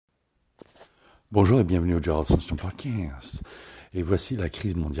Bonjour et bienvenue au Journal Sentir podcast. Et voici la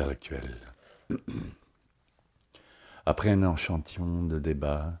crise mondiale actuelle. Après un échantillon de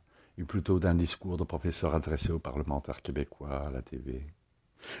débat, ou plutôt d'un discours de professeur adressé aux parlementaires québécois à la TV,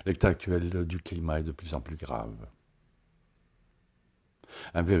 l'état actuel du climat est de plus en plus grave.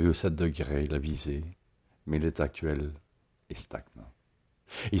 1,7 degré la visée, mais l'état actuel est stagnant.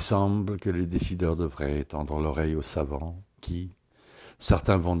 Il semble que les décideurs devraient tendre l'oreille aux savants qui,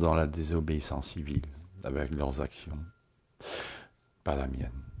 certains vont dans la désobéissance civile avec leurs actions, pas la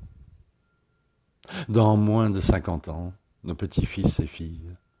mienne. Dans moins de 50 ans, nos petits-fils et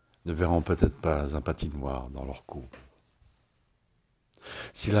filles ne verront peut-être pas un patinoire dans leur cour.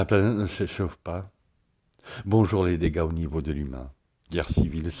 Si la planète ne se chauffe pas, bonjour les dégâts au niveau de l'humain, guerre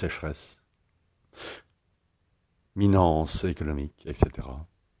civile, sécheresse, minance économique, etc.,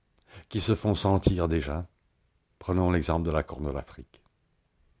 qui se font sentir déjà. Prenons l'exemple de la Corne de l'Afrique.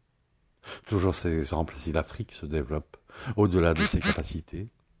 Toujours ces exemples, si l'Afrique se développe au-delà de ses capacités,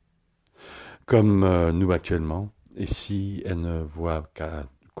 comme nous actuellement, et si elle ne voit qu'à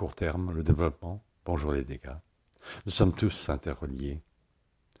court terme le développement, bonjour les dégâts. Nous sommes tous interreliés.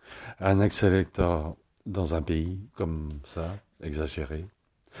 Un accélérateur dans un pays comme ça, exagéré,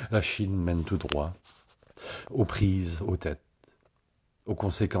 la Chine mène tout droit, aux prises, aux têtes, aux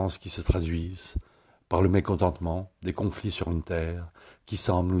conséquences qui se traduisent par le mécontentement des conflits sur une terre qui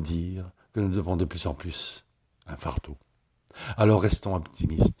semble nous dire que nous devons de plus en plus un fardeau. Alors restons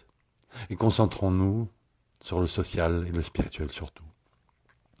optimistes et concentrons-nous sur le social et le spirituel surtout.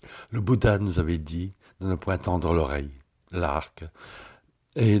 Le Bouddha nous avait dit de ne point tendre l'oreille, l'arc,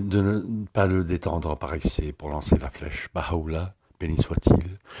 et de ne pas le détendre par excès pour lancer la flèche. Baha'u'llah, béni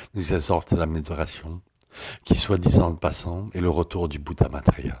soit-il, nous exhorte à l'amélioration, qui soi-disant passant est le retour du Bouddha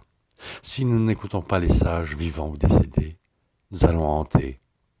Maitreya. Si nous n'écoutons pas les sages vivants ou décédés, nous allons hanter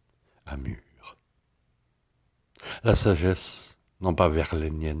un mur. La sagesse, non pas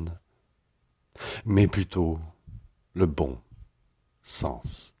verlainienne, mais plutôt le bon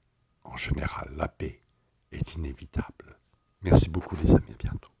sens. En général, la paix est inévitable. Merci beaucoup les amis.